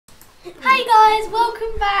Hey guys,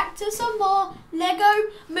 welcome back to some more Lego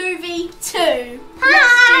Movie 2.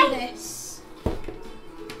 Hi. Let's do this.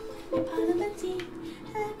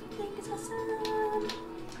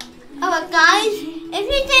 Oh, guys, if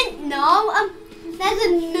you didn't know, there's a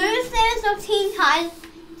new series of Teen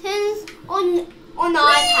Titans on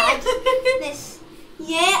iPad.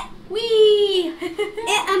 Wee!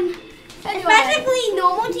 It's basically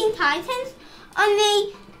normal Teen Titans,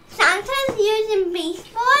 only Santa's using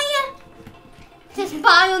Beast Boy to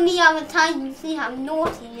spy on the other Titans, see how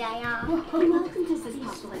naughty they are. Welcome to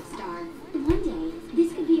Apocalypse Star. One day,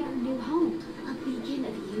 this could be our new home, a beacon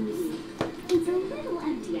of unity. It's a little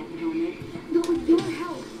empty at the moment, but with your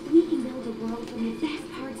help, we can build a world from the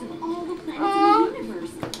best parts of all the planets in the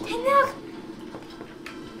universe. Hey, look!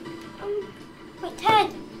 Wait,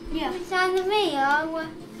 Ted. Yeah. It's on the video.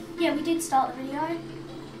 Yeah, we did start the video.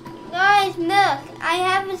 Guys, look! I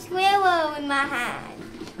have a squirrel in my hand.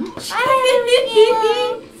 Why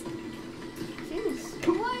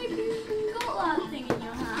have you got that thing in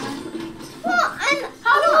your hand? What?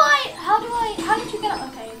 How did you get it?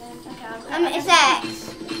 Okay, then. Okay, It's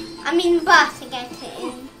X. I mean, bus to get it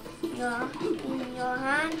in your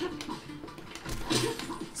hand.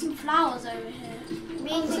 Some flowers over here.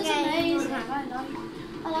 Means This to is get it in your amazing. hand.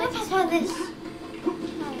 I like Look this at how one. this.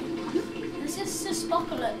 This is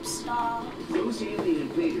Apocalypse Star. Those alien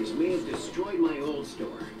invaders may have destroyed my old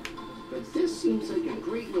store, but this seems like a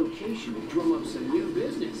great location to drum up some new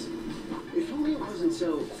business. If only it wasn't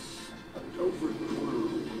so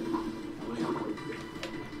overgrown.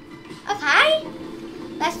 Okay.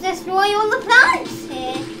 Let's destroy all the plants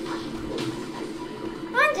here.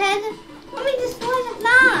 Come on, Ted. Let me destroy the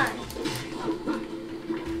plants.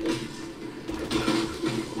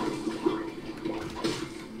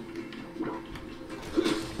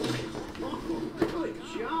 Good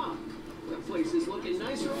job. The place is looking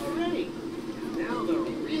nicer already. Now the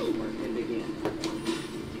real work can begin.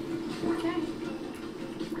 Okay.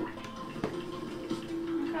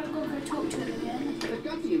 I'll go talk to him again. I've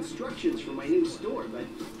got the instructions for my new store, but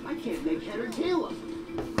I can't make head or tail of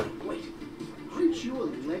it. Wait, aren't you a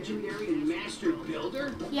legendary and master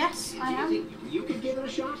builder? Yes, I Do you am. think you could give it a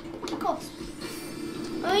shot? Of course.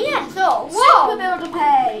 Oh, yeah. So, Super whoa. Builder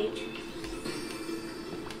page.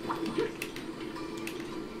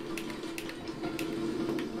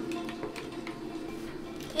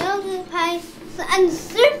 Build this page and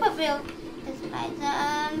super build this page.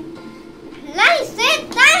 Place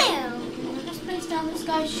it down. Just place down this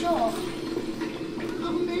guy's shop.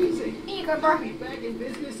 Amazing. Here you go, I'll bro. be back in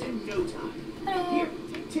business in no time. Hello. Here,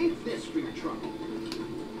 take this for your trouble.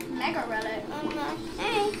 Mega relic.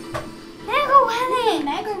 Hey. Lego Relic.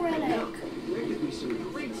 Mega Now, relic. there could be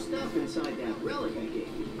some great stuff inside that relic I gave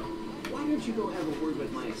you. Why don't you go have a word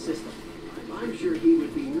with my assistant? I'm sure he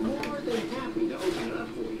would be more than happy to open it up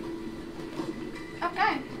for you.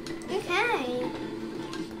 Okay. Okay.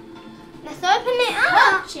 Let's open it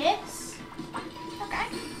up. Purchase. Okay.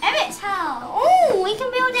 Emmett's house. Oh, we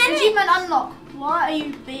can build anything. Achievement unlocked. What are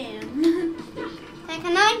you being? So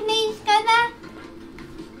can I please go there?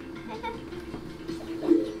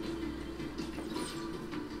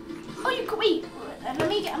 Oh, you could wait. I'm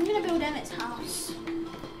gonna build Emmett's house.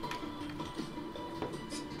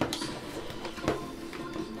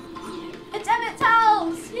 It's Emmett's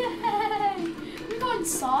house! Yay! We go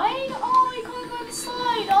inside? Oh, we can't go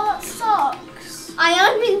inside. Oh, that sucks. I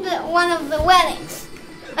opened one of the relics.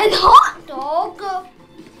 And hot dog.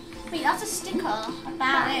 Wait, that's a sticker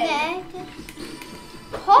about it. Egg.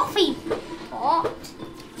 Coffee pot.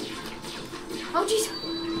 Oh, jeez.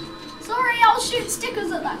 Sorry, I'll shoot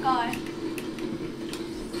stickers at that guy.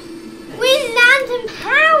 Green Lantern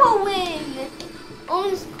Power Wing.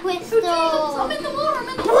 Orange crystal. Oh, Jesus, I'm in the water. I'm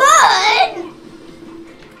in the water. What?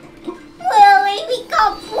 Willie, we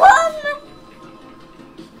got one.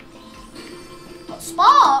 Got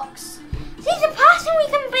sparks. She's a person we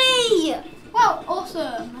can be. Wow,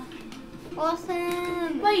 awesome.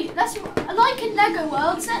 Awesome. Wait, that's like in Lego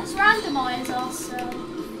World. Let's randomize ourselves.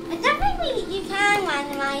 I don't think you can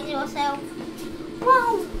randomize yourself.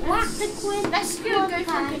 Whoa, what's the quiz? Let's go for a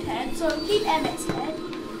good head. So keep Emmett's head.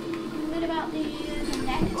 What about the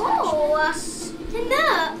neck Oh, attachments? to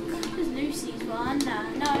look. There's Lucy's one. No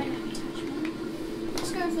neck attachment.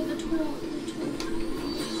 Let's go for the tall.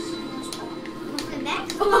 What's the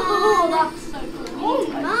next one? Oh, that's so cool. We Oh, need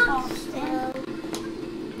to go Mark fast. still.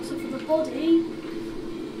 So for the body.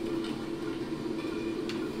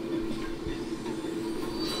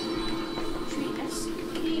 Let's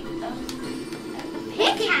keep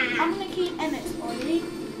Pickaxe. I'm gonna keep Emmett's body.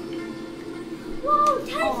 Whoa,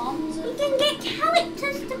 Tess, Arms. we can get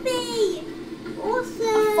characters to be. Awesome.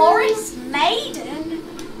 A forest man.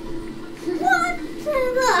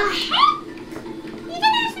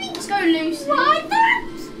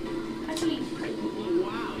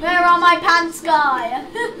 guy.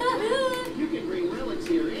 You can bring relics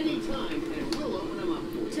here anytime, and we'll open them up.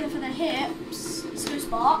 So for the hips, let's go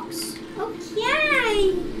Sparks.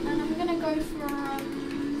 Okay. And I'm gonna go for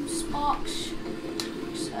Sparks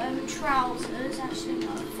trousers. Actually,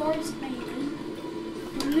 no. Forest Maiden.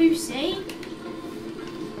 Lucy.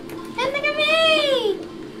 And look at me.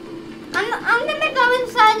 I'm gonna go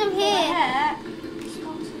inside of here. Hair.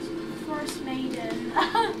 Sparks Forest Maiden.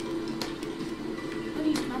 What do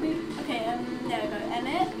you mummy? Okay, there we go.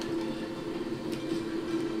 Emmett.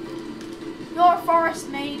 You're a Forest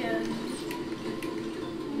Maiden.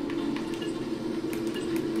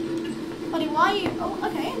 Buddy, why are you? Oh,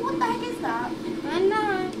 okay. What the heck is that? I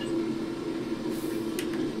know.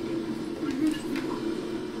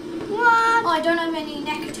 What? Oh, I don't have any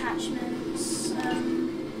neck attachments. Okay,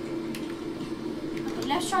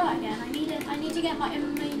 let's try that again. I need to get my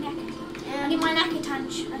neck. I need my neck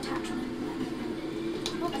attachment.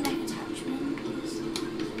 Not the neck attachment. It's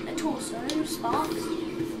a torso. Sparks.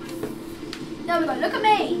 There we go. Look at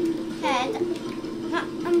me. Head.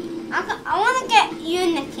 I want to get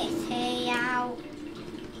Unikitty out.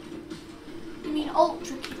 You mean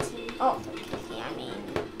Ultra Kitty? Ultra Kitty, I mean.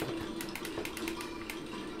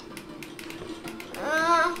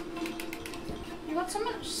 You got so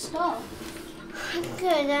much stuff.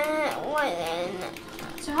 Good. What then?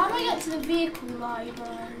 So how do I get to the vehicle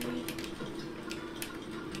library?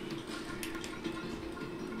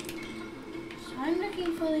 So I'm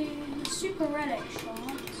looking for the super relic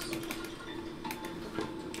shots.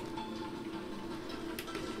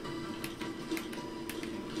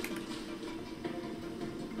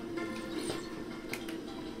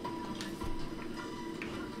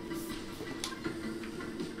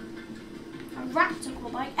 A Raptical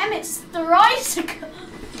bike. Emmett's tricycle.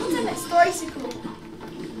 What's Emmett's tricycle?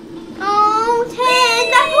 Oh,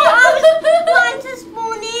 Ted, that's what I was trying to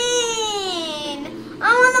spawn in. I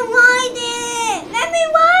want to ride it. Let me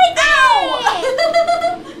ride it.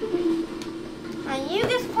 And you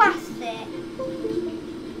just pressed it.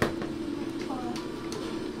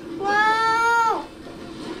 Wow.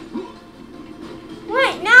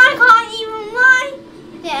 Wait, now I can't even ride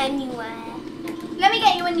it anywhere. Let me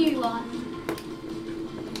get you a new one.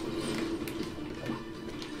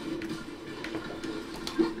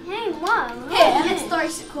 Hey, whoa. Here, Emmett's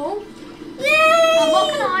tricycle. Yay! And what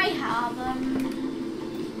can I have?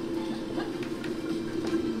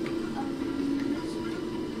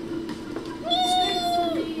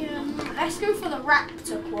 Let's go for the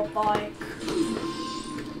Raptor quad bike.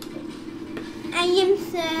 I am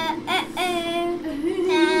so,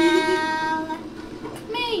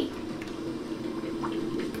 Me.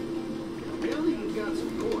 Now that you've got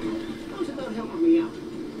some coin, how's about helping me out?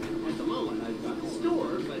 At the moment, I've got a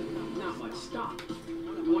store, but not much stock.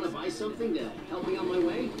 You want to buy something to help me on my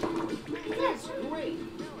way? That's great.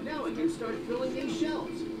 Now I can start filling these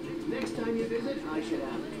shelves. Next time you visit, I should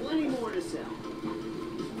have plenty more to sell.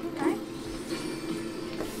 Okay.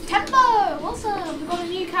 Tempo! Awesome! We've got a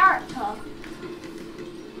new character.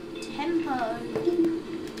 Tempo.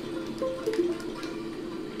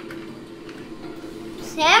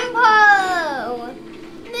 Tempo!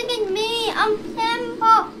 Look at me, I'm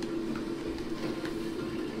Tempo.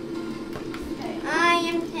 Okay. I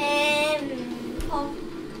am Tempo.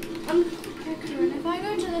 Okay, and if I go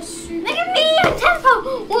to the super... Look at me, I'm Tempo.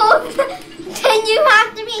 Well, then you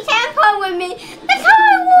have to be Tempo with me. That's how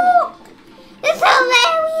I walk. It's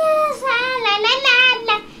hilarious. La la la la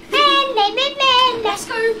la. La la la la. Let's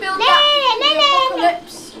go build La, that la, la, la.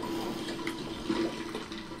 apocalypse.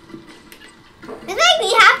 It's like we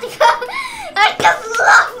have to go. I just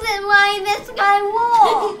love the way this guy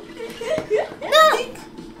walks. Look,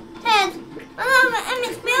 Ted.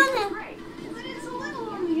 Emmett's building. Great, but it's a little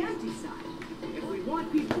on the empty side. If we want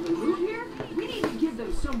people to move here, we need to give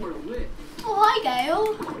them somewhere to live. Oh, hi,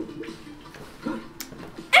 Gail.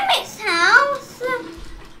 Emmett's house.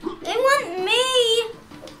 They want me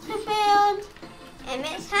to build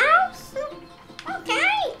Emmett's house.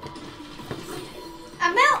 Okay. I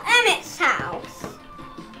built Emmett's house.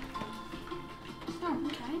 Oh,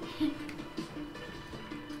 okay.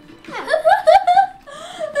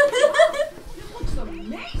 It looks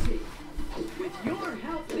amazing. With your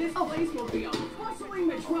help, this place will be a bustling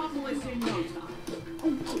metropolis in no time.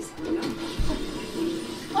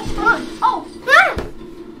 What's going on? Oh, Ah.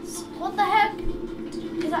 what the heck?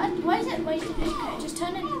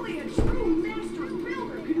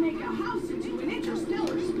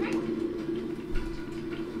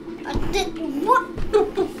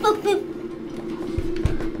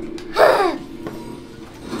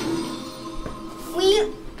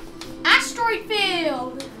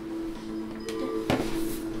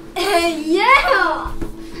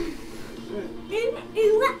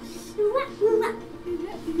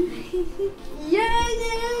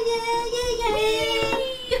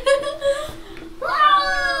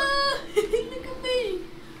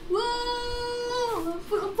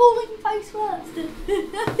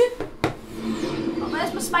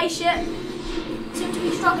 Where's my spaceship? Seem to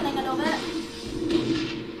be struggling a little bit.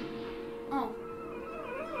 Oh.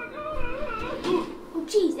 Oh,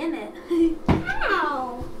 jeez, Emmett.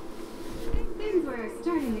 Ow! Things were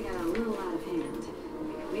starting to get a little out of hand.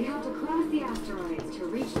 We have to cross the asteroids to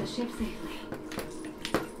reach the ship safely.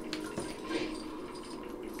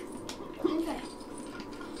 Okay.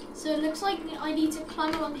 So it looks like I need to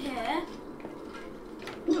climb along here.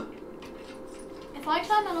 If I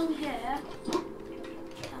climb along here, then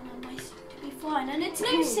I might be fine. And it's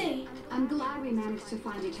Lucy! I'm glad we managed to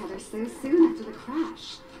find each other so soon after the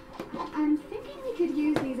crash. I'm thinking we could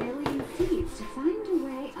use these alien seeds to find a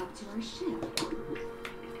way up to our ship.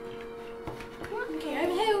 Okay,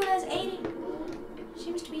 over here there's alien.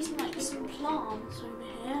 Seems to be some plants over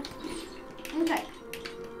here. Okay.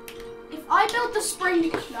 If I build the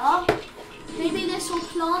sprinkler, maybe this will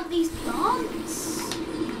plant these plants.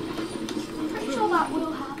 I'm pretty sure that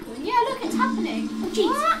will happen. Yeah, look, it's happening. Oh,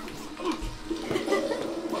 jeez.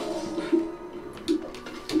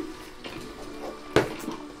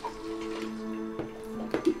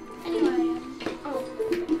 Anyway,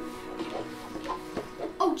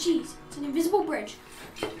 oh, jeez, it's an invisible bridge.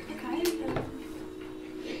 Okay.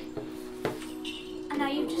 And now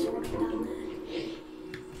you just walk down there.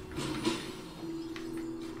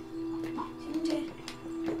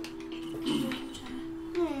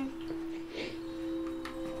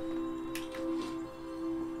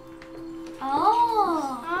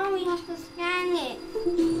 Oh, we have to scan it.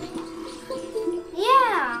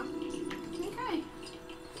 Yeah. Okay.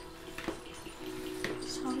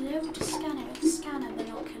 So I'll be able to scan it with the scanner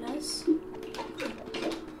binoculars.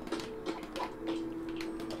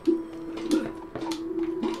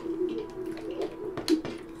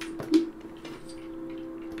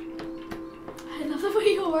 I love the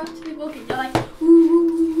way you're actually walking. You're like,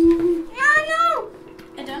 ooh. No.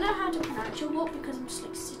 I don't know how to pronounce your walk because I'm just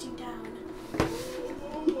like sitting down.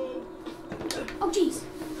 Oh jeez.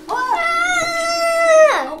 Oh,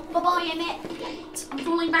 bye-bye, Emmett. I'm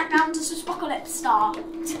falling back down to Spocalypse Star. Me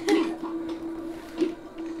too.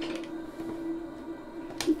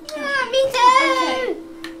 Okay.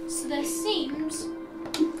 So there seems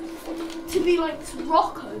to be like this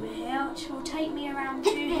rock over here, which will take me around to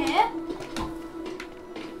here.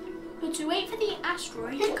 But to wait for the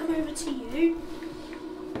asteroid to come over to you,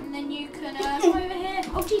 and then you can come over here.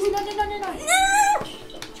 Oh jeez, no.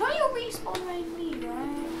 Try your respawn right me,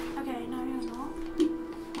 right? Okay, no, you're not.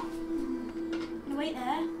 No, wait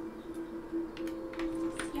there.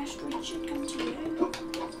 The asteroid should come to you.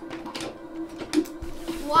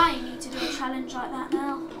 Why I need to do a challenge like that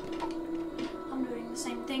now? I'm doing the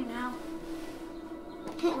same thing now.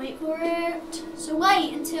 Wait for it. So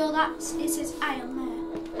wait until it says A on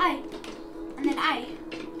there. A. And then A.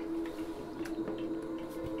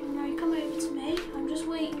 And now you come over to me. I'm just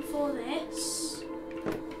waiting for this.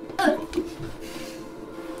 Oh.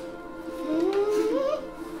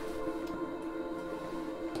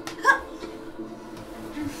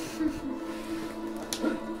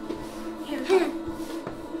 Here we go.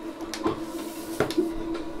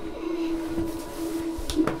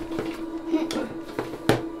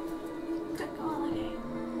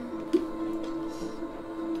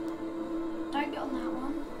 Don't get on that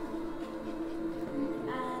one.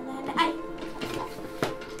 And then A.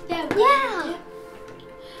 There we go. Yeah.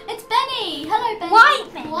 It's Benny! Hello, Benny! White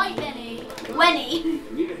Benny. White Benny. Wenny.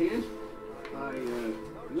 Need a hand? I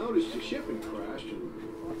noticed your shipping crashed and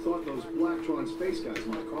thought those Blacktron space guys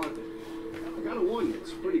might have caused it. I gotta warn you,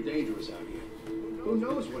 it's pretty dangerous out here. Who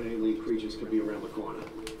knows what alien creatures could be around the corner?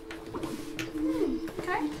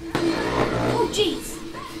 Okay. Oh, jeez.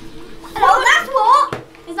 Oh, that's what?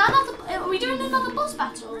 Is that another... Are we doing another boss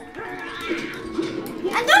battle?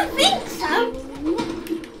 I don't think so.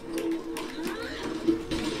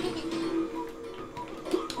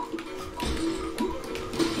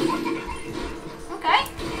 Okay.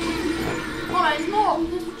 Oh, there's more.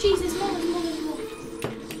 Jeez, there's more.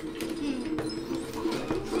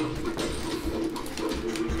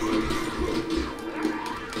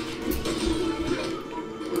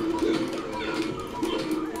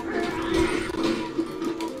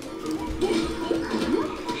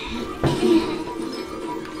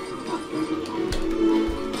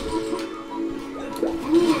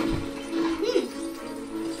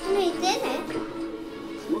 We did it.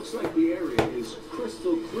 Looks like the area is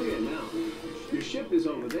crystal clear now. Your ship is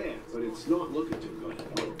over there, but it's not looking too good.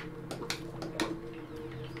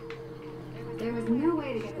 There was no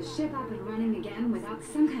way to get the ship up and running again without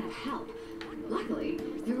some kind of help. Luckily,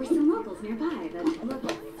 there were some locals nearby that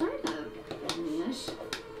looked sort of English.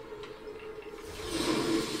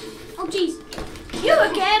 Oh, jeez. You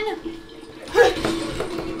again?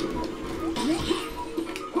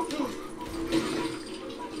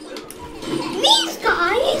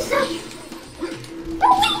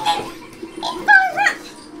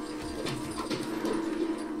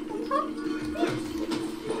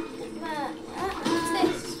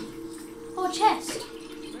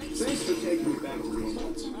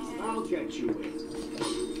 I'll get you in.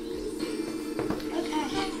 Okay.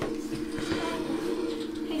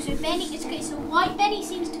 Okay, so Benny. It's okay. So White Benny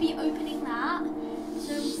seems to be opening that.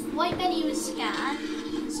 So White Benny was scanned.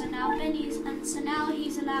 So now now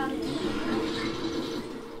he's allowed in.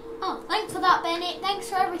 Oh, thanks for that, Benny. Thanks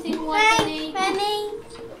for everything, White Benny. Benny.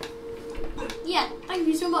 Yeah, thank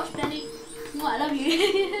you so much, Benny. Oh, I love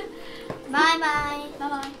you. Bye bye. Bye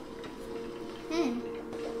bye.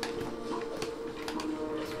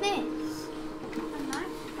 What's this?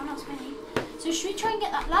 I'm not spinning. So should we try and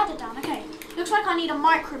get that ladder down? Okay. Looks like I need a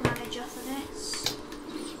micromanager for this.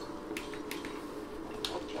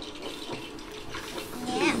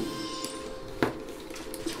 Yeah.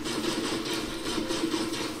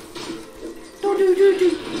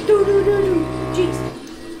 Jeez.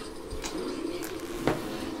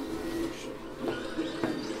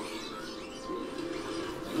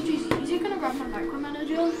 Oh, jeez. Is he gonna grab my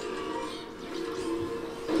micromanager?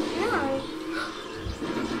 No.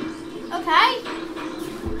 Okay.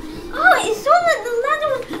 Oh, it saw that the ladder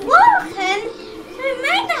was broken, so it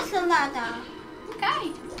made us a ladder. Okay.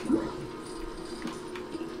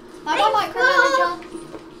 Bye bye, micromanager.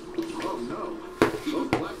 Oh no. Those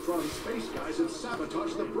Blacktron space guys have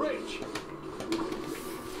sabotaged the bridge.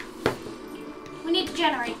 We need a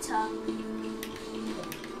generator.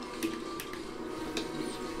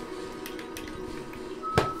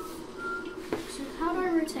 So how do I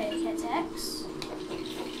rotate it? Hit X.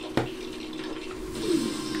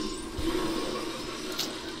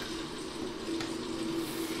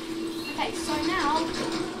 Okay, so now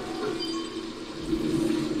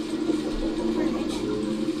bridge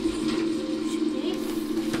should be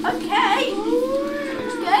okay.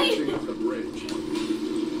 Okay. Finishing up the bridge.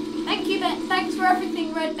 Thank you, Ben. Thanks for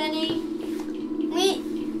everything, Red Benny.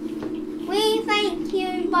 We thank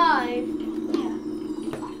you both. Yeah.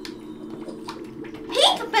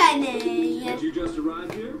 Pink Benny. Did you just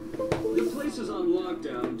arrive here? The place is on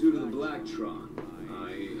lockdown due to the Blacktron.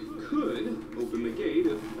 I could open the gate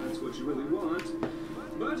if that's what you really want,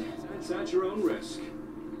 but that's at your own risk.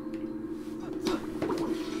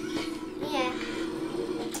 Yeah.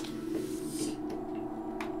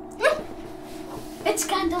 It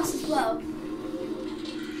scanned us as well.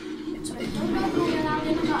 So I don't know if we're allowed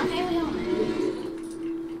in or not. Okay, we are.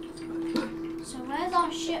 So where's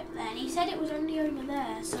our ship then? He said it was only over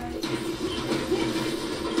there, so...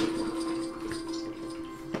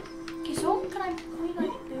 Okay, so can we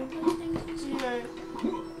like build those things? No.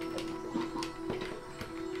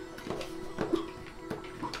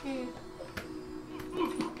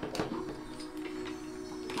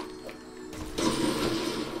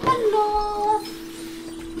 Hello!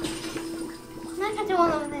 Let's do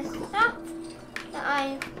all of this stuff that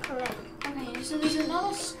I collect. Okay, so there's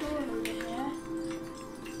another store over here.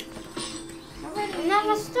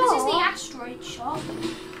 Another This is the store? asteroid shop.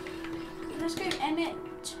 Let's go Emmett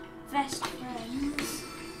Vest Friends.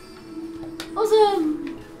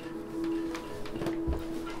 Awesome!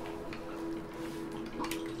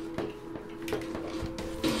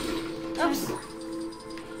 Oops.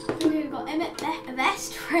 We've got Emmett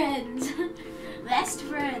Best Friends. Best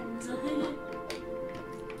Friends.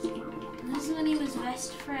 This is when he was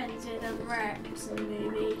best friends with Rex in the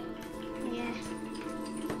movie. Yeah.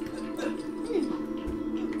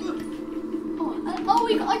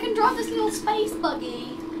 Oh, I can drive this little space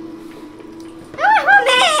buggy. Oh,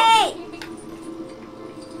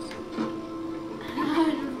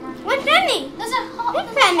 what's Benny? There's a heart,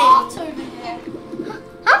 What's there's a Benny? heart over here.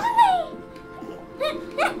 How did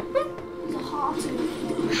There's a heart over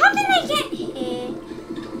here. How did they get here?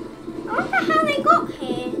 I wonder how they got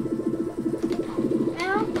here.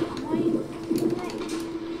 Well,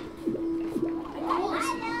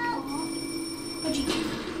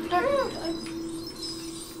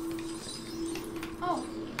 Oh,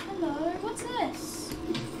 hello. What's this?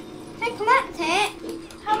 to collect it.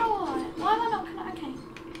 How do I? Why am I not connected? Okay.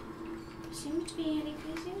 Seems to be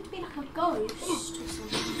like a ghost or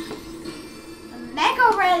something. A mega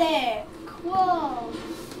relic. Whoa.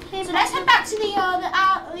 So let's head back to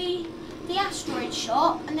the asteroid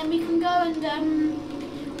shop, and then we can go and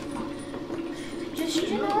just This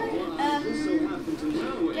so happened to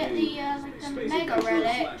know get the mega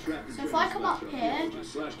relic. So if I come up here, I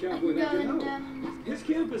can go and his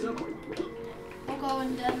camp is up. we'll go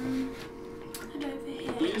and head over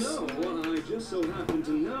here. You know, I just so happen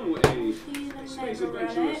to know a space Mega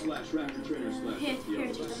adventurer relic. slash raptor trainer slash Here it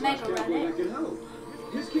is, the slash mega cowboy relic. that can help.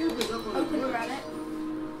 His camp is up on Open the bridge. relic.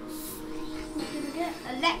 What did we get?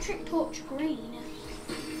 Electric torch green.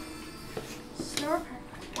 Slurp.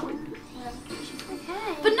 Okay.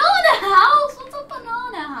 Banana house? What's a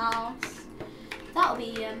banana house?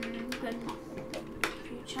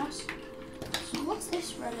 future. So what's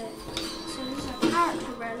this relic? So this is a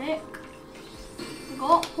character relic. We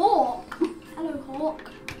got Hawk. Hello,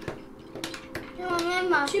 Hawk. You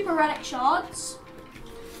remember? Super relic shards.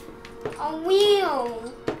 A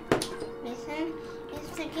wheel. Listen, is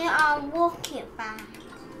to get our rocket back.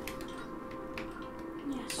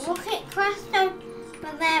 Yes. Rocket crashed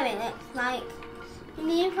over there, it looks like. We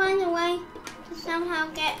need to find a way to somehow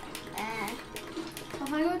get there.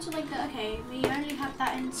 If I go to like the, okay, we only have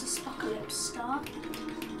that in Apocalypse stuff.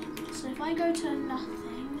 So if I go to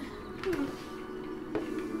nothing,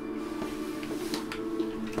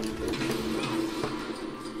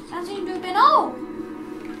 that seemed to have been, oh!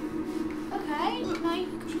 Okay, now you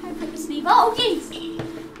can try to put the sleeve. Oh, jeez!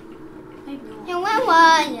 Maybe not. Hey, where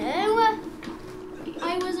were you?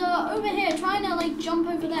 I was over here trying to like jump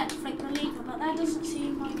over there to flick the lever, but that doesn't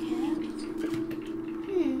seem like it.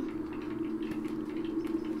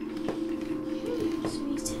 So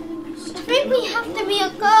he's telling us. I think we have to be a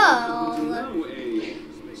girl. Know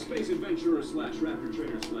a space adventurer slash raptor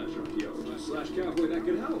trainer slash archaeologist slash cowboy that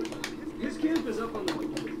could help. His camp is up on the...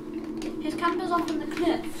 His camp is up on the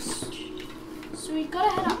cliffs. So we've got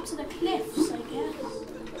to head up to the cliffs, I guess.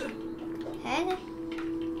 Head.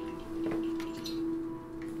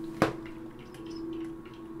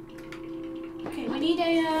 Okay, we need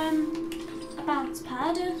a bounce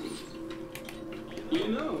pad. You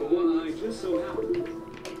know, I just so happen...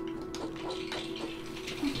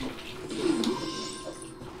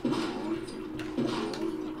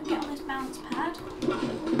 Get on this bounce pad.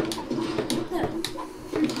 Look.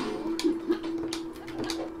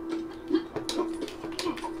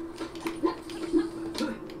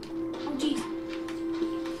 Oh jeez.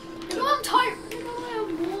 Look, I'm tired. Look at the way I'm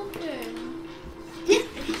walking.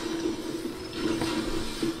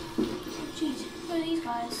 Oh jeez. Look at these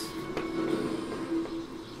guys.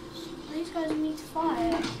 These guys need to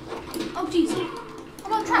fire. Oh jeez.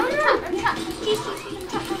 I'm trapped. Jeez,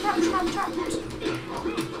 I'm trapped.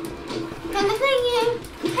 Can I think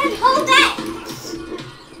you can hold it?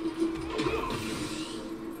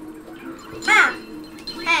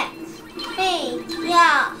 X, B,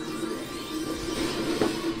 yeah.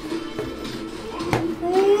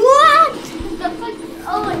 What?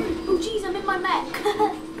 Oh jeez, I'm in my mech.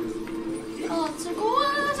 Oh, it's a cool.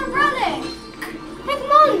 Oh, that's a relic. Hey,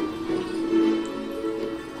 come on.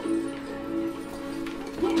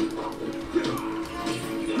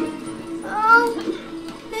 Oh,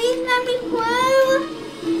 please let me through.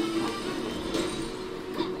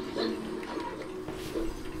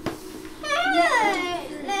 Hey,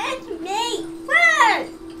 let me through.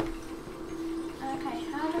 Okay,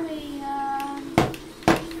 how do we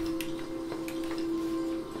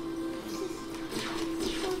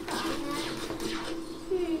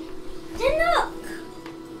Then look.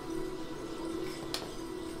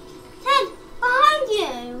 Ted, behind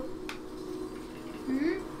you.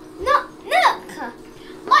 Look.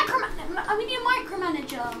 We need a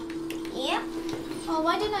micromanager. Yep. Oh,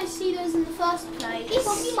 why didn't I see those in the first place?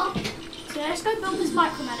 So let's go build this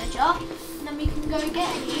micromanager, and then we can go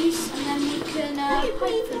get these, and then we can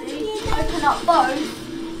hopefully open up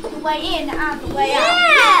both the way in and the way out.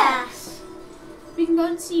 Yes. We can go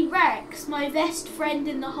and see Rex, my best friend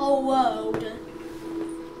in the whole world.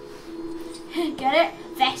 Get it?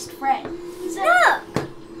 Best friend. So, Look.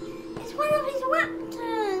 It's one of his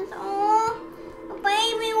raptors. Oh, a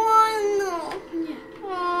baby one. yeah.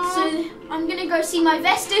 Aw. So I'm gonna go see my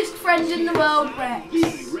bestest friend in the world, Rex.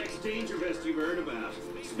 Rex Dangervest you've heard about.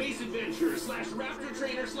 Space adventurer slash raptor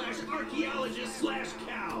trainer slash archaeologist slash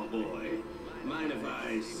cowboy. Mind if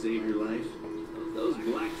I save your life? Those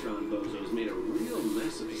Blacktron bozos made a real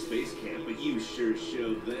mess of the space camp, but you sure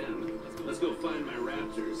showed them. Let's go find my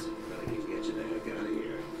raptors. But I can get you the heck out of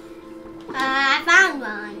here. I found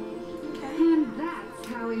one. And that's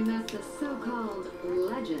how we met the so-called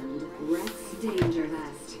legend, Rex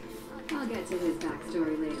Dangervest. I'll get to his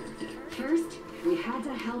backstory later. First, we had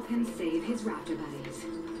to help him save his raptor buddies.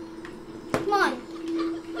 Come on.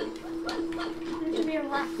 I need to be a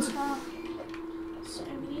raptor. So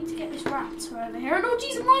we need to get this raptor over here. And oh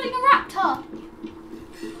jeez, I'm riding a raptor!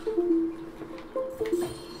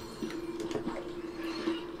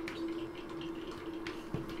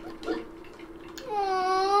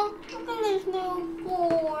 Aww, look at this little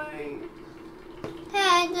boy.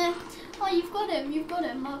 Ted. Oh, you've got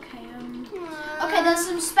him. Okay, okay, there's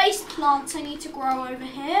some space plants I need to grow over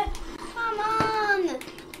here. Come on.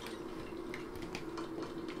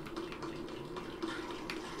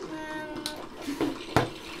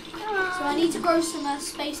 So I need to grow some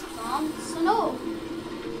space plants. And oh,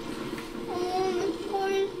 this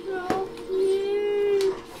boy is so cute.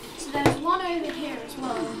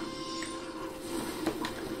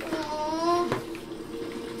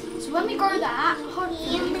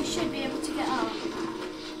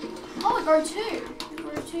 might grow two.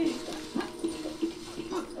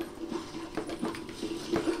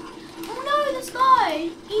 Oh no, this guy!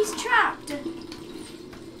 He's trapped.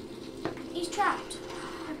 He's trapped.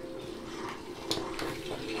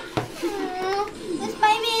 This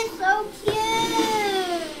baby is so cute.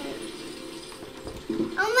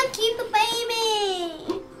 I want to keep the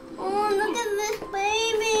baby. Oh, look at this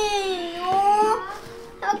baby. Oh,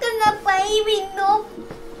 how can the baby not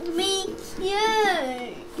be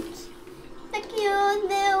cute? The cute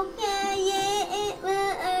little cat.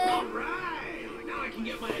 Alright! Now I can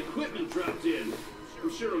get my equipment dropped in.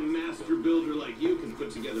 I'm sure a master builder like you can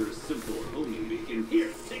put together a simple homing beacon.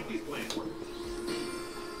 Here, take these plants.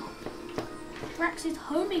 Rex's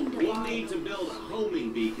homing We device. need to build a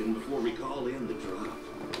homing beacon before we call in the drop.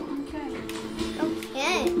 Okay.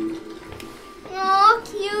 Okay. Oh,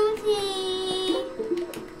 cutie.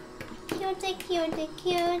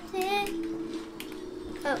 Cutie.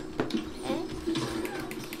 Oh, okay.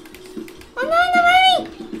 Oh no, the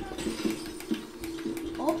baby!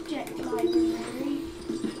 Object library.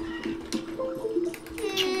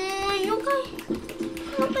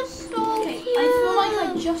 Look at so Okay, cute. I feel like I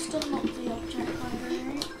just unlocked the object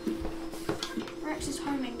library. Rex's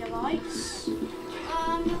homing device.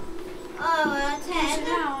 Oh, So okay.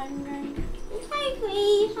 now I'm going to... Hi,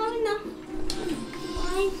 Queen. How enough?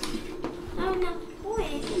 How enough?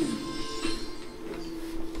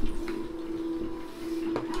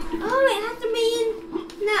 Oh, it has to be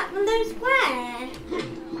in that little square.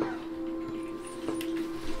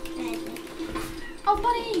 Oh,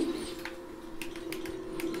 buddy!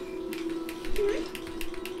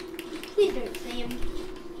 Please don't say him.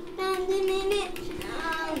 Standing in it.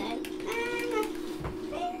 Oh, no.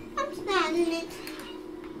 I'm standing in it.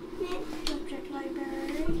 Object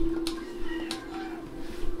library.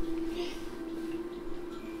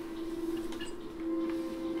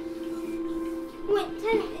 Wait,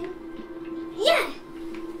 tell him. Yeah!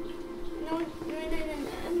 No.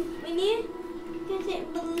 We need to get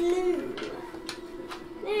it blue.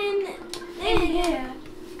 Then Yeah.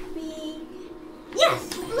 we... Yes!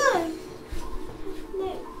 Blue!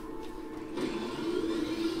 Blue.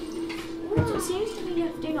 So it seems to be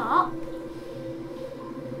lifting up.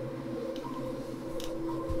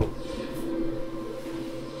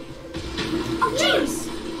 Oh, jeez!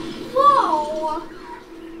 Whoa!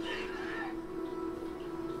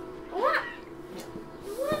 What?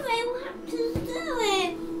 What do I have to do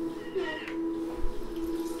it?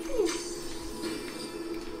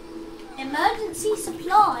 Emergency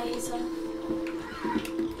supplies.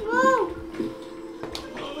 Whoa!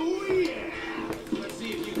 Oh yeah! Let's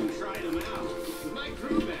see if you can try them out. With my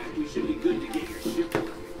crew back, we should be good to get your ship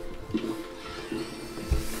working.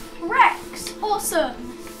 Rex! Awesome!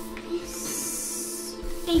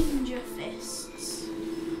 Danger fists.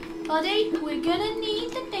 Buddy, we're gonna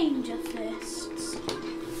need the danger fists.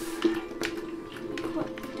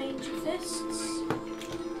 Equip the danger fists.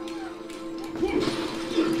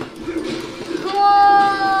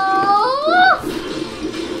 Whoa!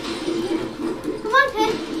 Come on,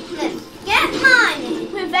 Ted. Let's get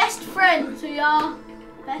mine. We're best friends, we are.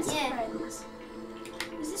 Best Yeah. friends.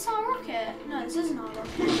 Is this our rocket? No, this isn't our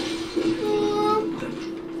rocket. Oh,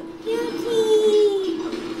 cutie.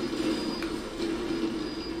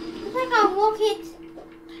 It's like a rocket.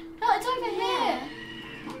 No, it's over here.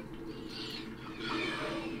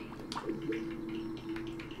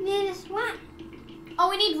 Near the swamp. Oh,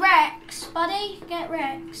 we need Rex. Buddy, get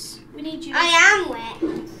Rex. We need you. I am wet.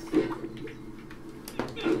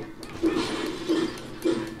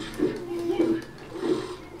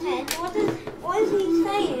 Ted, what is he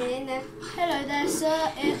saying? Hello there,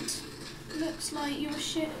 sir. It looks like your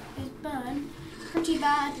ship is burned pretty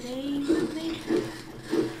badly. We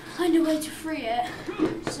find a way to free it.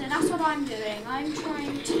 So that's what I'm doing. I'm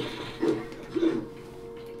trying to...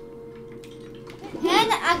 Ted,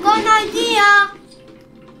 I got an idea.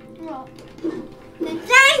 What? The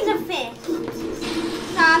danger fists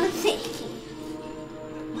are the city.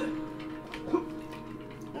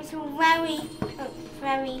 It's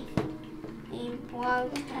very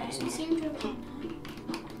important. Okay, so you seem to have...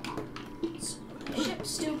 The ship's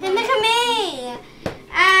still And look at me!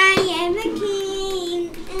 I am the king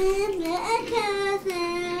of the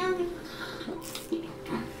castle.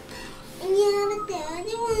 And you're the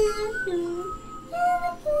daddy one.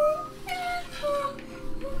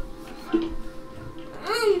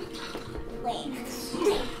 Wait.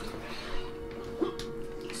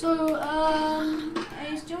 So,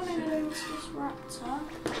 he's joining this raptor.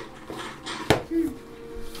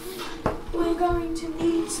 We're going to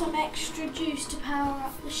need some extra juice to power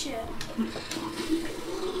up the ship.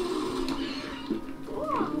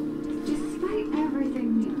 Just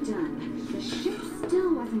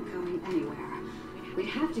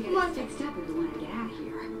have to get it fixed up if we want to get out of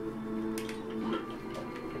here.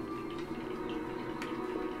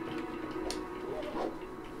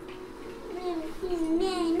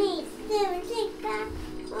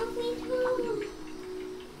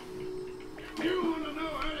 You want to know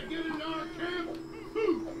how to get into our camp? Who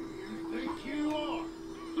you think you are?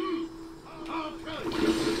 I'll tell you.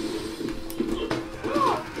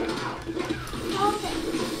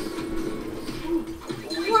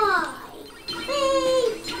 Why?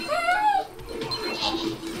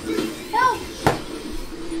 Help!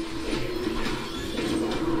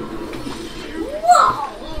 Whoa!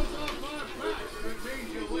 Close off my back. That means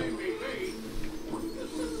you'll leave me be.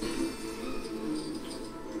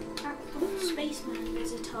 Spaceman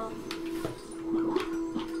visitor.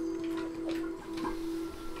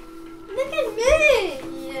 Look at me!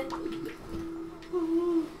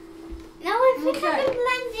 Now I think I Okay. can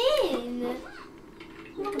blend in.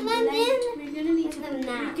 We're Blend in. gonna need With them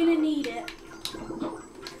now. We're gonna need it.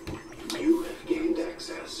 You have gained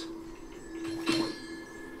access.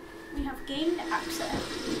 We have gained access.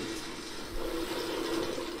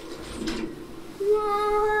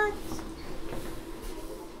 What?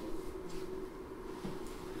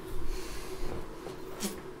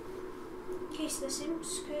 Okay, so the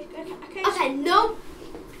Sims. Okay, no.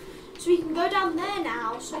 So we can go down there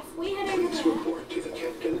now. So if we head over Please there. report to the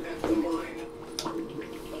captain at the mine.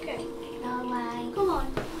 Okay. No way. Come on.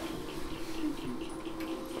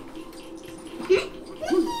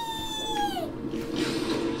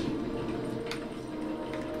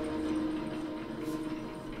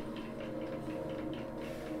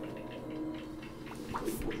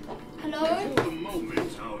 Hello? For the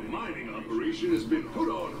moment, our mining operation has been put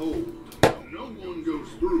on hold. No one goes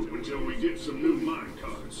through until we get some new mine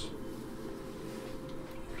carts.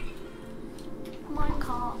 Mine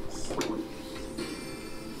carts.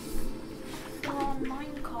 We're on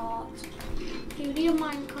mine cart. Do you need a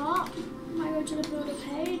mine cart? I go to the builder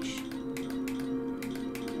page.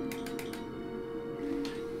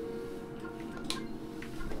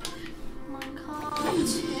 Mine cart.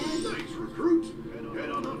 Thanks, recruit. Head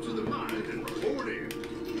on up to the mine and report in.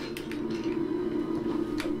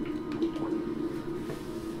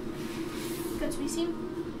 Good, so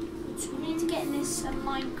we need to get in this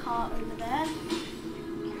mine cart over there.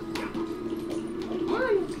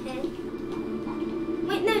 Okay.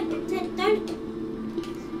 Wait, no, don't.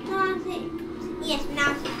 Start it. Yes,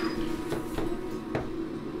 now start.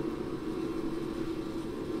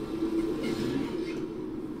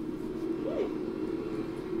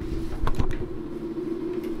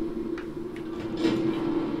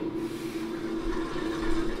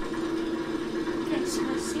 Okay, so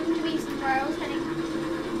there seem to be some rails heading.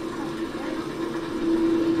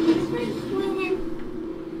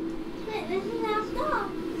 This is our stop.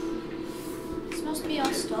 This must be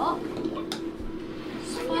our stop.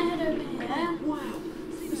 So if I head over here. Wow!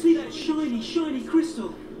 See that shiny, shiny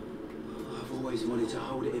crystal? I've always wanted to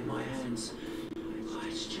hold it in my hands. Oh,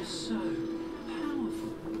 it's just so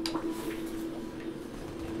powerful.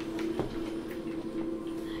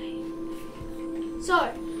 So,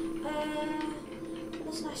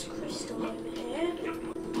 there's a nice crystal over here.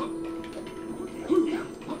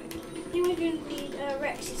 I think we're going to need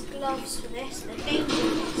Rex's gloves for this. They're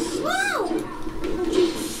dangerous. Whoa! Oh,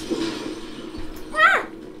 jeez. Ah!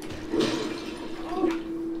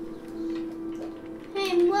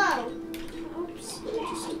 Hey, whoa. Oops.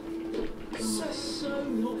 That's so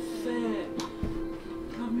not fair.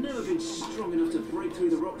 I've never been strong enough to break through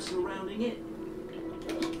the rocks surrounding it.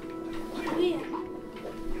 Weird.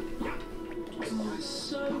 Oh, it's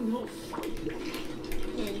so not fair.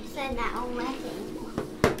 You said that already.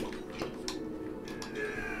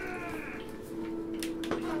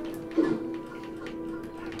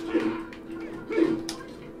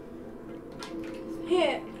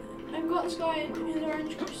 Here, I've got this guy in his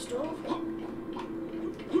orange crystal.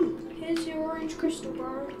 Here's your orange crystal,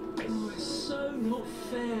 bro. Oh, it's so not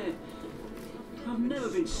fair. I've never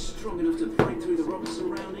been strong enough to break through the rocks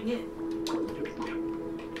surrounding it.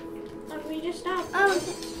 And we just have. Oh,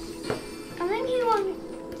 I think he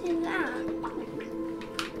wanted that.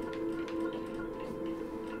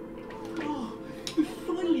 Oh, we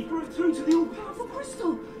finally broke through to the all-powerful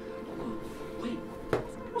crystal. Oh, wait,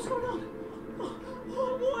 what's going on?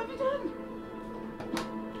 Oh, what have you done?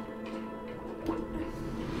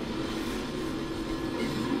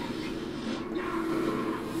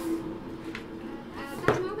 At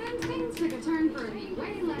that moment, things took a turn for the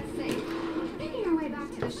way less safe. Making our way back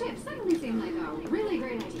to the ship suddenly seemed like a really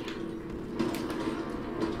great idea.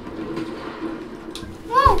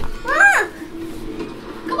 Whoa! Ah!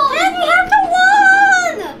 Come on! Let me have the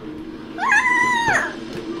one! Ah!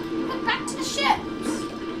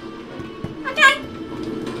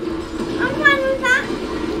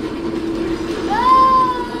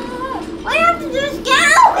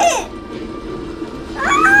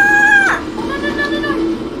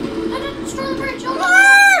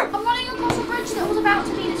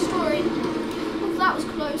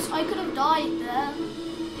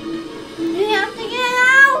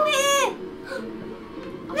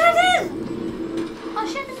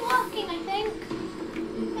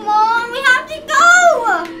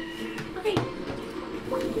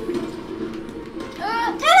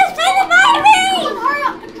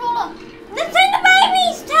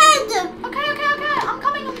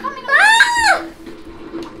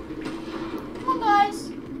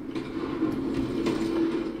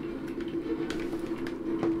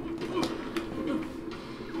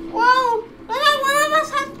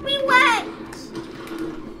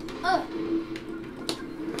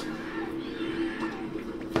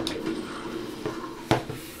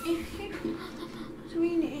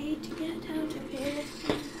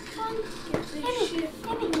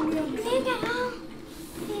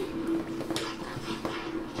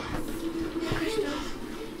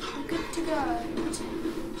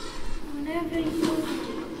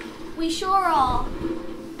 We sure are.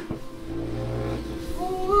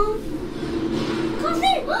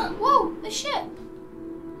 Whoa, the ship.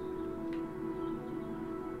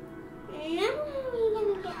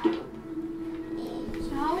 So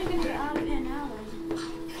how are we gonna get out of here now then?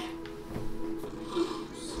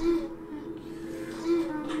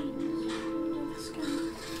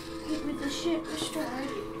 With the ship destroyed,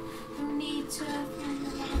 we'll need to find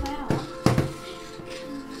another way out.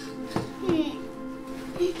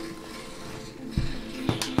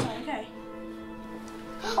 Okay.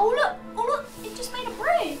 Oh look, it just made a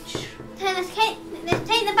bridge. So let's take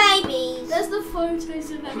the babies. There's the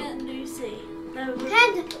photos of Emmett and Lucy.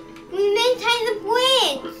 We need to take the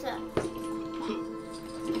bridge.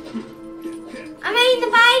 I mean the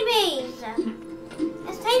babies.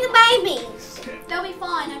 Let's take the babies. They'll be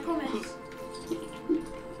fine, I promise.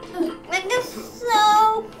 They're just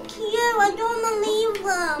so cute. I don't want to leave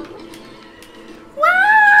them.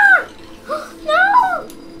 Wow! No!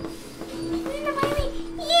 There's the baby.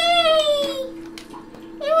 Yay!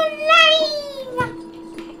 They're alive!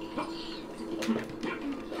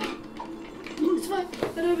 It's fine.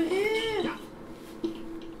 Get over here.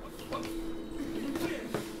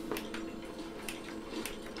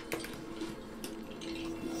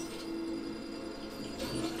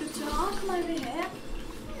 So I'll come over here.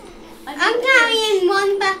 I'm carrying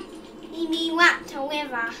one baby raptor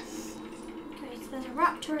with us. Okay, so there's a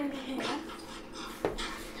raptor over here.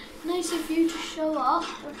 Nice of you to show up.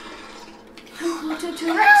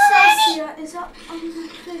 Excelsior is up on the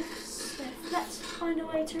cliffs. Let's find a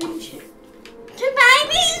way to reach it. Two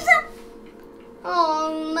babies?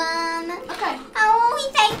 Oh man. Okay. How will we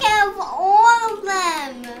take care of all of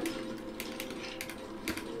them?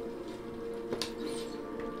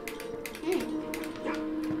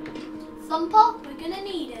 Thumper, we're gonna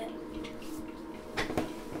need it.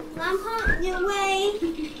 I'm on your way.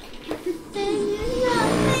 There's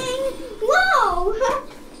nothing. Whoa!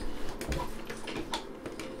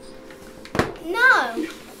 No.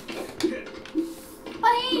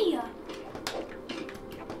 Hey!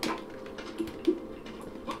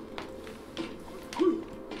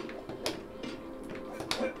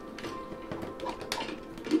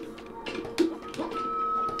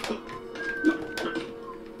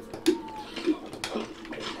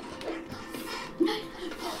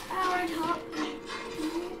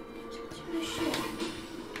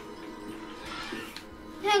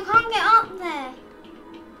 I can't get up there.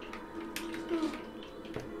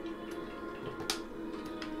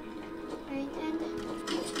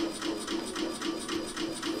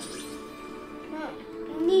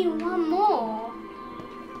 I need one more.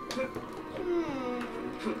 I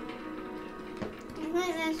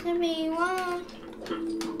think there should be one.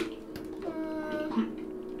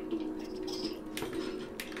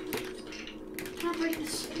 Can I break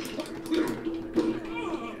this?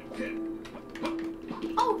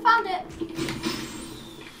 Oh, found it!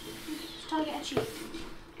 Target achieved.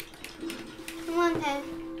 Come on then.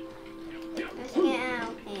 Let's get out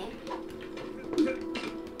of here.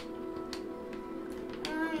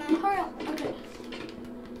 Hurry up. Okay.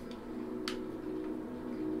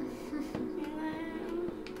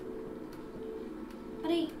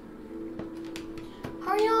 Buddy.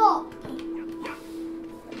 Hurry up!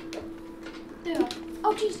 There.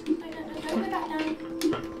 Oh, jeez. No, don't go back down.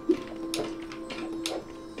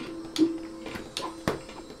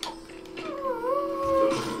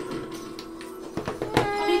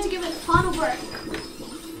 I need to give it a final break.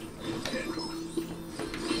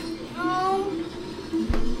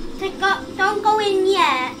 Don't go in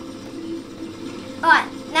yet. Alright,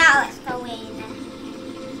 now let's go in.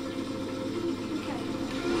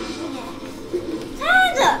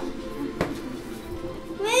 Sandra!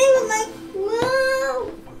 Really like,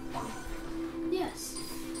 whoa! Yes.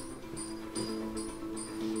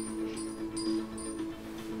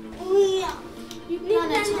 Yeah. You've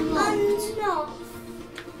done it too long.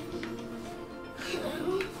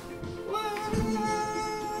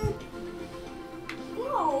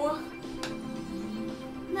 Whoa.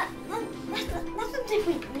 That's a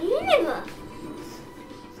different universe.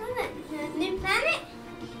 Isn't it? A new planet?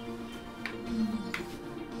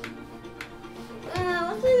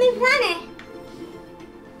 What's a new planet?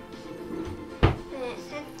 Let's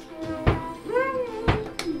head to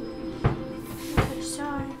Okay,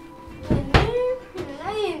 sorry. a new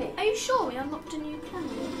planet. Are you sure we unlocked a new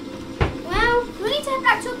planet? Well, We need to head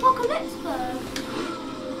back to Apocalypseburg.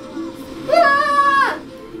 ah!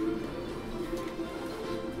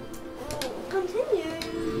 Continue.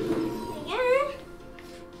 Yeah.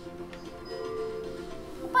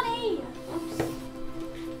 Buddy! Oops.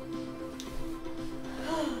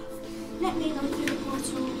 Let me go through the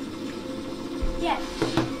portal.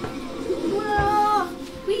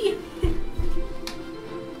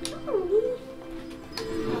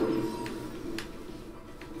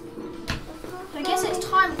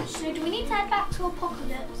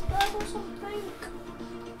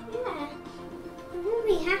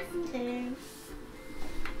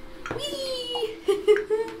 Wait,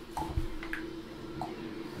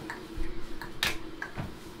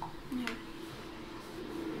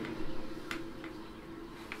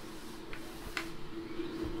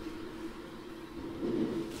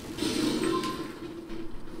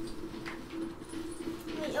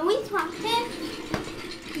 are we swapping?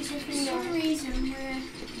 Because for some reason we're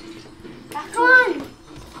back Come on!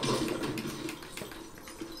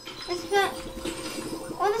 Let's get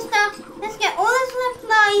all the stuff. Let's get all the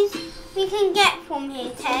supplies we can get from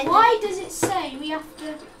here, Ted. Why does it say we have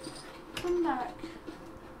to come back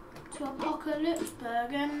to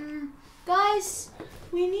Apocalypseburg? Guys,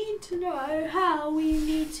 we need to know how we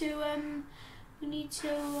need to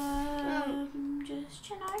just,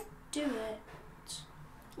 you know, do it.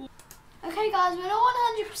 Okay guys, we're not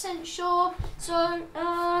 100% sure, so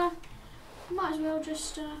might as well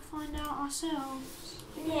just find out ourselves.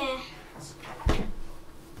 Yeah.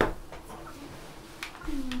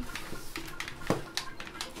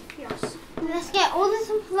 Yes. Let's get all the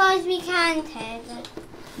supplies we can, Ted.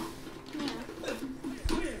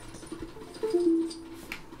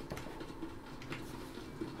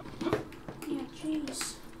 Yeah,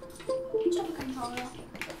 jeez. Stop a controller.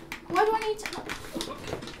 Why do I need to...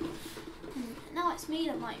 Now it's me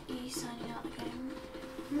that might be signing out the game.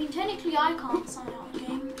 I mean, technically I can't sign out the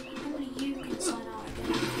game. Only you can sign out the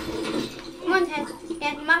game. Come on, Ted.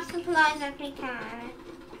 Get as much supplies as we can.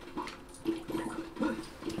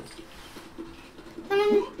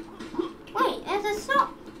 Wait, there's a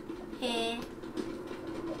stop here.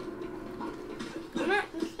 I'm at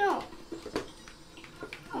the stop.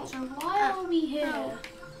 So why are we here?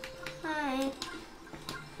 Hi.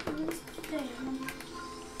 What's the thing?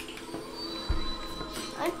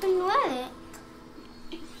 Open wallet.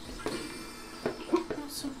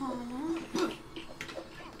 That's Savannah.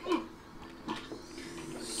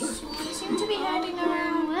 So I seem to be heading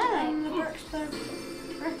around the Brooksburg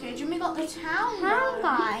wreckage, and we got the town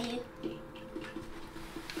guy.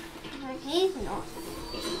 But he's not.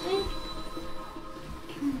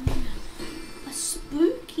 A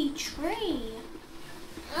spooky tree.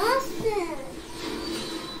 Awesome.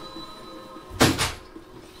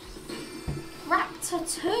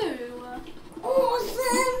 Ratatouille.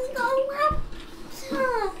 Awesome. Go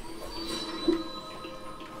Raptor.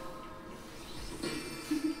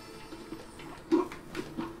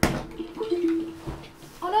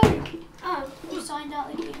 Oh no! Oh, you signed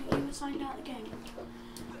out the game. You were signed out the game.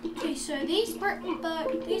 Okay, so these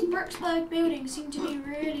Brooksburg buildings seem to be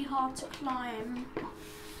really hard to climb.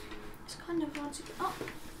 It's kind of hard to get up.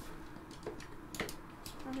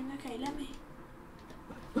 Okay, let me.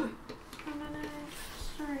 Oh no, no.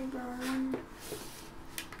 Sorry, bro.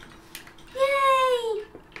 Yay!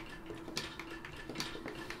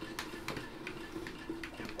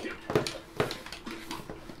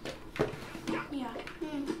 Yeah.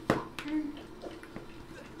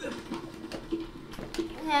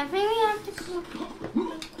 Yeah, I think we have to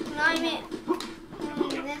climb it on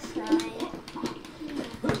this side.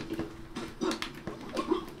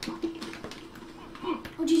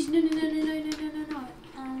 Oh jeez, no.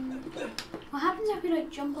 What happens if we like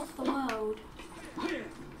jump off the world? Okay,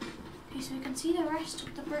 so we can see the rest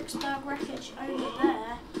of the Brooksburg wreckage over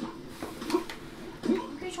there.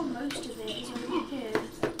 I'm pretty sure most of it is over here.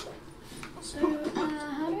 So,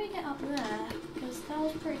 how do we get up there? Because that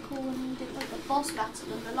was pretty cool when we did like the boss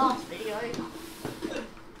battle in the last video.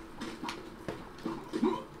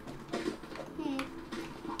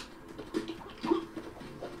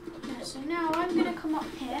 Yeah, so now I'm gonna come up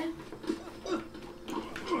here.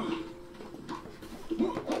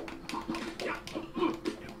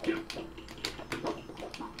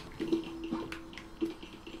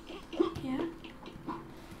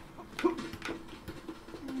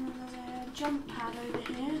 Jump pad over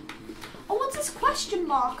here. Oh, what's this question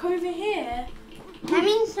mark over here? That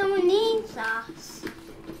means someone needs us.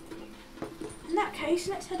 In that case,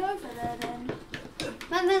 let's head over there then.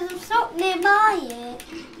 But there's a shop nearby it.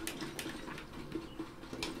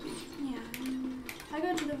 Yeah. If I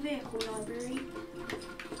go to the vehicle library,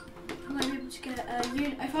 I'm going to be able to get a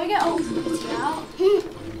unit. If I get Ultimate out, go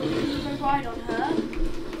ride on her.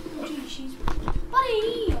 Oh, gee, she's...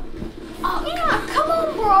 Buddy! Oh, yeah, come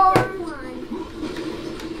on, bro!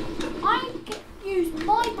 I can use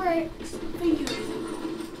my brakes for you.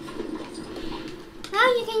 Now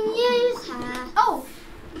you can use her. Oh!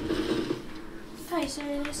 Okay, so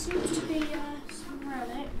there seems to be some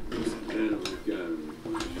relics. There we go.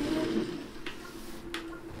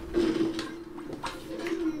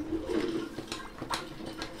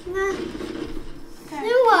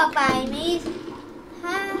 Sewer babies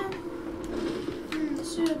have. The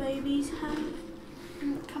sewer babies have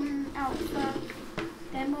come out for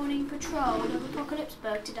morning patrol of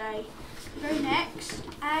Apocalypseburg today. Go next,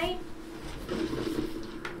 A.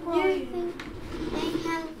 You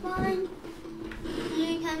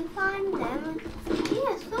can find them.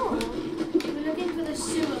 Yes, so. We're looking for the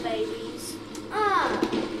sewer babies. Ah.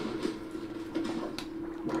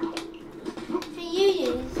 So you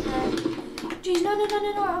use Jeez, no,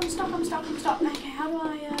 I'm stuck. Okay, how do I,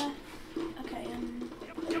 okay,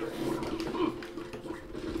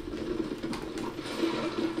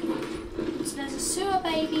 so there's a sewer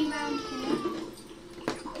baby round here.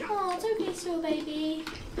 Oh, it's okay, sewer baby.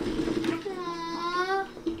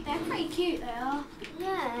 They're pretty cute, they are.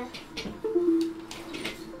 yeah.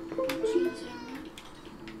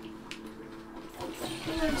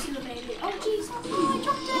 Hello, sewer baby. Oh, jeez. Oh,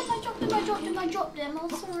 I dropped them. Oh,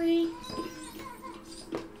 sorry.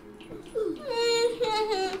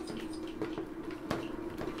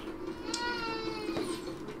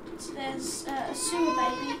 So there's a sewer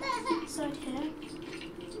baby inside here.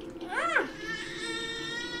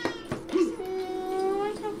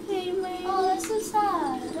 Oh, that's so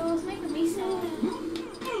sad. Oh, it's making me sad.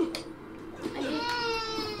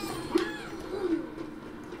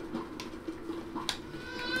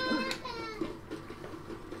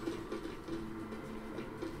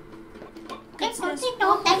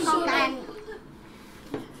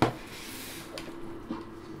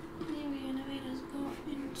 The innovators got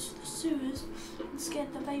into the sewers and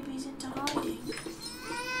scared the babies into hiding.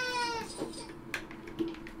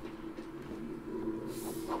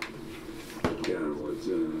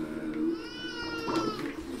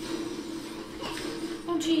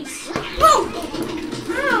 Oh jeez. Whoa!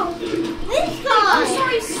 Ow! This guy! Oh,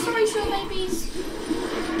 sorry, sewer babies.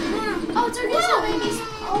 Oh, it's okay, sewer babies.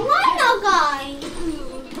 Oh, rhino guy!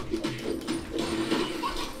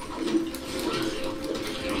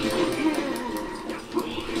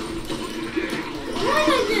 What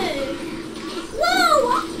did I do? Whoa!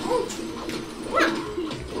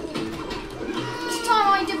 This time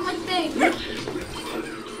I did my thing.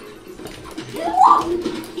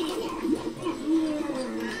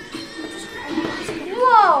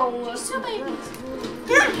 Whoa! Sewer babies.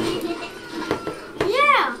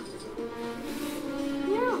 Yeah!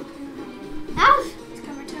 That was... Let's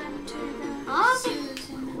come return to the Oh. sewers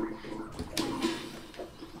and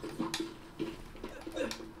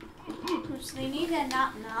so they need their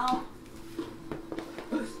nap now.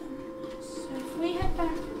 So if we head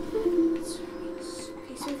back,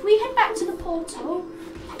 to the portal,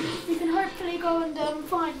 we can hopefully go and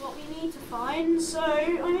find what we need to find. So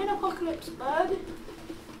I'm in Apocalypseburg.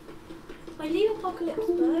 I leave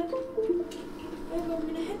Apocalypseburg. I'm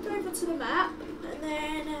going to head over to the map, and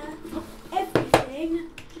then everything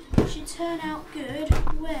should turn out good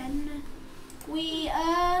when we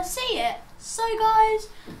see it. So guys,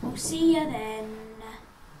 we'll see you then.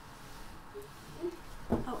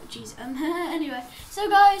 Oh jeez. Anyway, so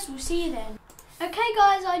guys, we'll see you then. Okay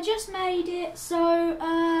guys, I just made it. So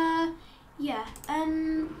yeah.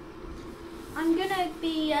 I'm gonna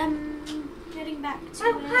be getting back to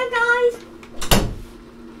it. Hi guys!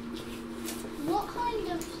 What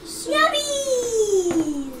kind of soup?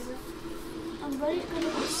 Yummies! I'm very good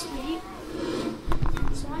at sleep.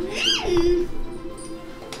 So I'm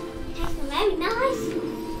That's very nice.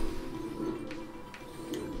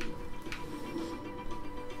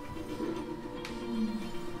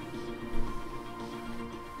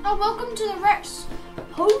 Oh, welcome to the Rex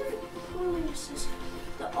home. Oh, this is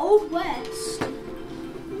the Old West.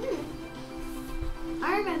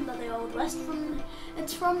 I remember the Old West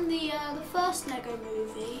it's from the first Lego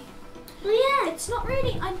movie. Oh yeah. It's not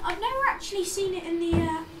really. I've never actually seen it in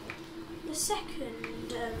the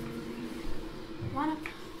second one.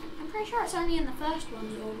 I'm pretty sure it's only in the first one,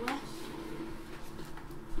 the Old West.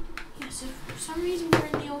 Yeah. So for some reason we're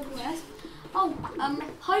in the Old West. Oh,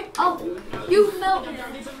 you melted.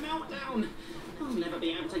 It's a meltdown. I'll never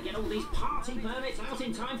be able to get all these party permits out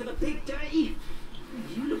in time for the big day.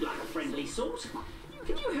 You look like a friendly sort.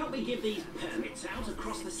 Can you help me give these permits out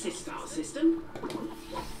across the Sistar system?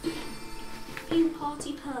 Blue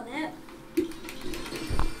party permit.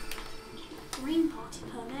 Green party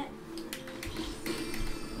permit.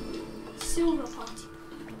 Silver party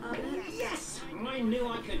permit. Yes, I knew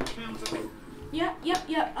I could count on. Yep.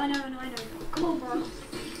 I know. Come on, bro.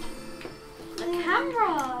 The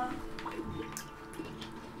camera.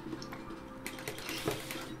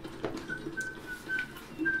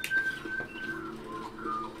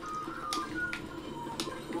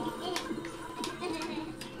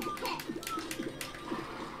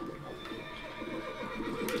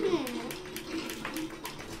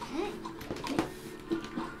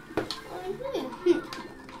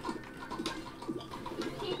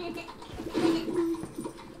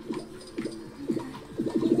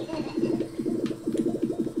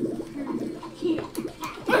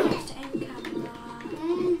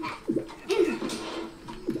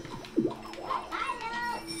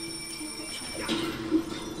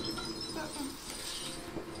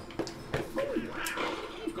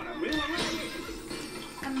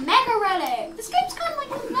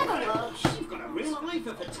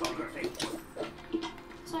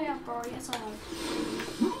 have, bro. Yes, I have.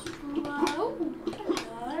 Hello.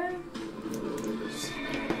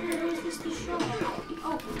 Where is this the shop?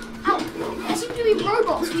 Oh, ow! There seemed to be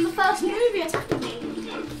robots from the first movie attacking me.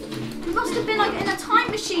 We must have been like in a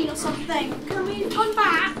time machine or something. Can we come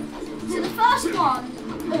back to the first one?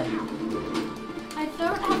 I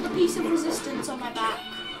don't have the piece of resistance on my back,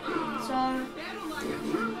 so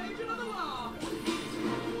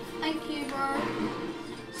thank you, bro.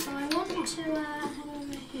 So I want to head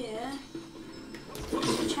over here.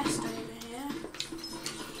 There's a chest over here.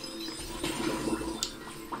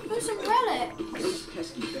 There's some relics. Those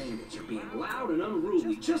pesky bandits are being loud and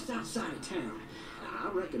unruly just outside of town. I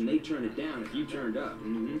reckon they'd turn it down if you turned up.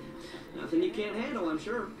 Nothing you can't handle, I'm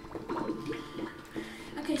sure.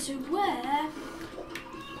 Okay, so where?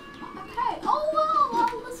 Okay. Oh wow,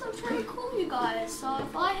 this looks really cool, you guys. So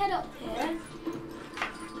if I head up here,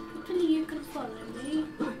 hopefully you can follow me.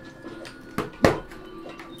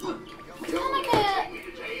 It's kind of like a.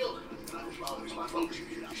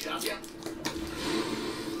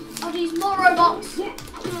 Oh, these more robots.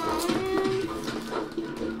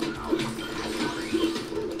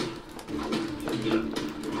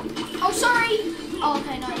 Oh, sorry. Oh,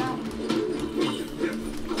 okay, no.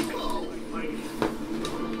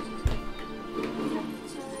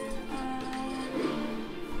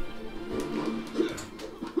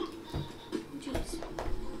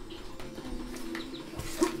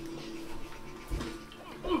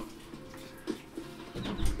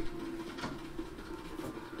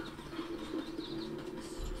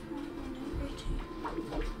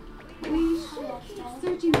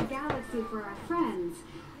 Searching the galaxy for our friends,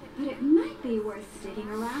 but it might be worth sticking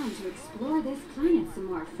around to explore this planet some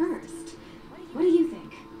more first. What do you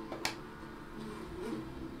think?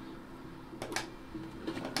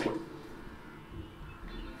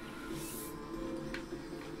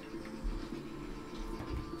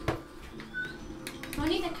 Do I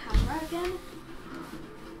need a camera again?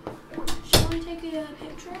 Shall I take a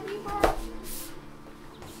picture of you, bro?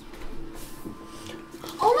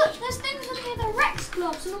 Oh look, there's things in here, the Rex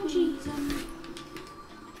gloves and all jeez.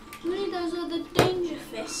 Really, those are the danger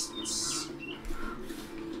fists.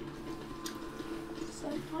 So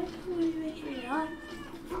if I come over here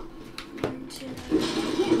into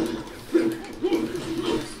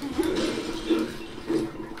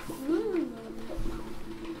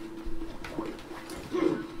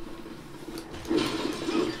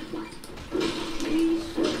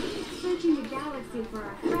Searching the galaxy for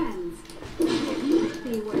our friends. It might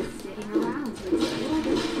be worth sitting around to explore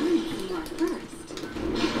this planet some more first.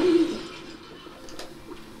 What do you think?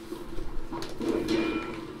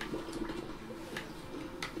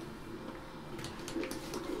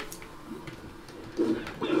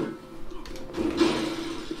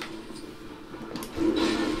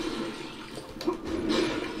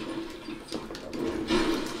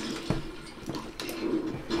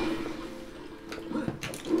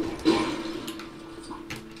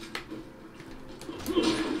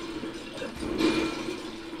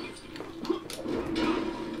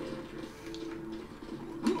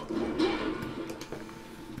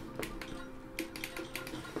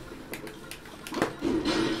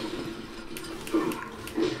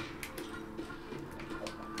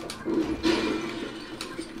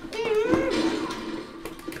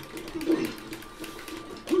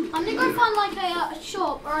 I'm gonna go find like a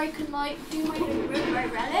shop where I can like do my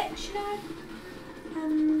relics, you know?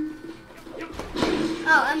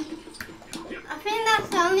 I think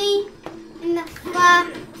that's only in the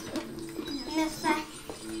first, in the second.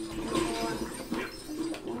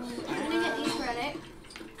 I'm gonna get these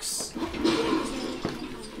relics.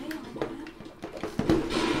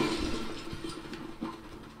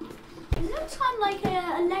 It looks kind of like a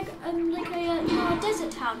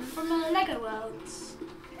desert town from Lego Worlds.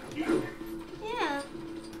 Yeah.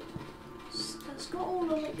 It's got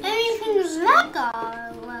all of it. Everything's Lego.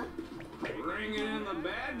 Bringing in the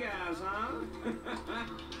bad guys, huh?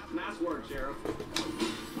 Nice work, Sheriff.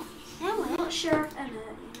 I'm not Sheriff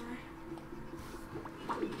Emmett, you know.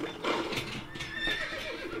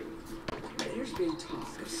 There's been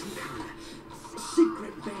talk of some kind of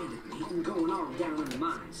secret bandit meeting going on down in the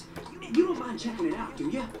mines. You don't mind checking it out, do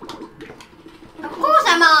you? Of course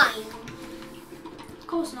I mind. Of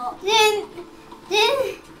course not. Then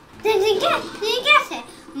you guess it?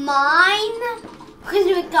 Mine? Because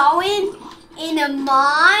we're going in a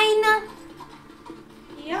mine?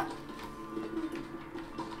 Yep.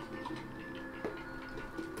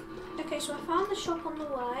 Okay, so I found the shop on the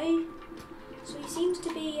way. So he seems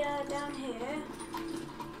to be down here.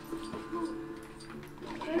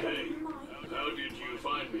 Hey, how did you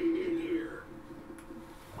find me in here?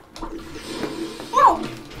 Oh!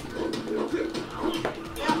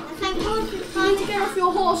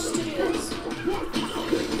 horse to do this.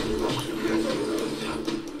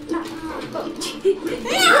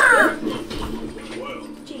 Well,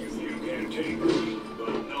 you can't take me,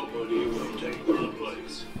 but nobody will take my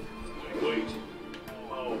place. Wait.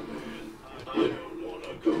 Oh man, I don't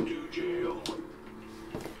wanna go to jail.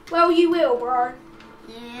 Well, you will, bro.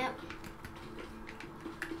 Yep.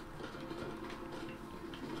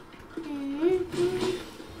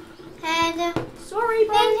 And Sorry,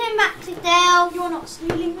 bro. send him back to jail. You're not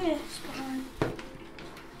stealing this, bro.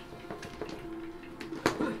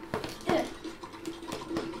 Yeah.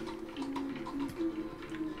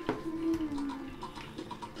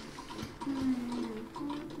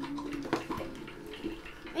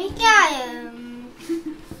 We got him.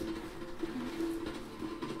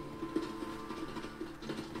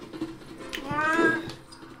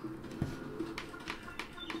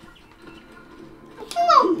 Come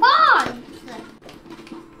on, Bond.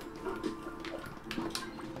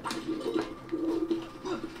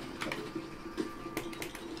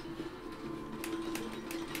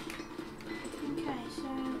 Okay, so,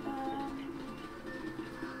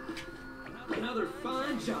 Another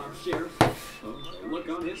fine job, Sheriff. Oh, the look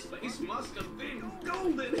on his face must have been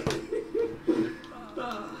golden.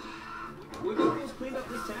 We've almost cleaned up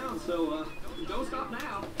this town, so don't stop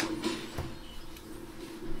now.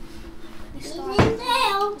 He's in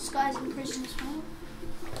jail. this guy's in prison as well.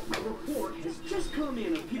 A report has just come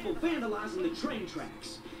in of people vandalizing the train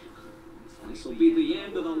tracks. This will be the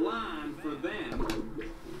end of the line for them.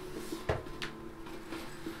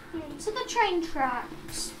 So the train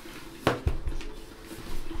tracks.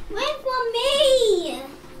 Wait for me.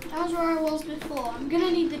 That was where I was before. I'm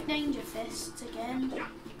gonna need the danger fists again.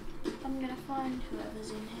 I'm gonna find whoever's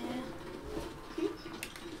in here.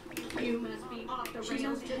 You must be off the She's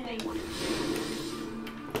rails on today.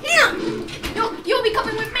 You'll be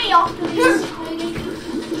coming with me after this, Heidi.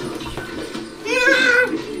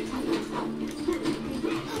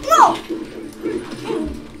 No.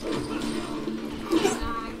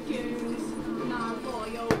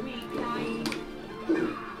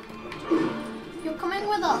 You're coming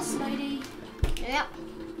with us, lady. Yep.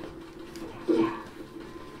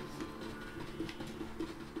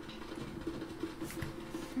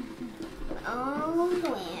 Oh,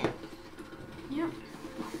 yeah. Yep.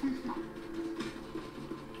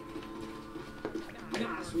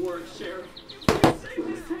 Nice work, Sheriff. You saved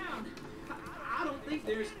this town. I don't think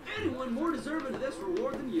there's anyone more deserving of this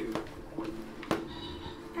reward than you.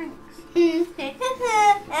 Thanks.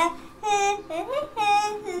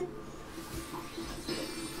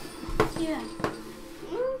 Yeah.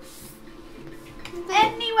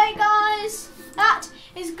 Anyway, guys, that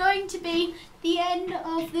is going to be the end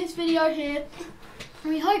of this video here.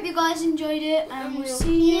 We hope you guys enjoyed it, and we'll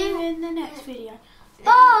see you in the next video.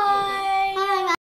 Bye!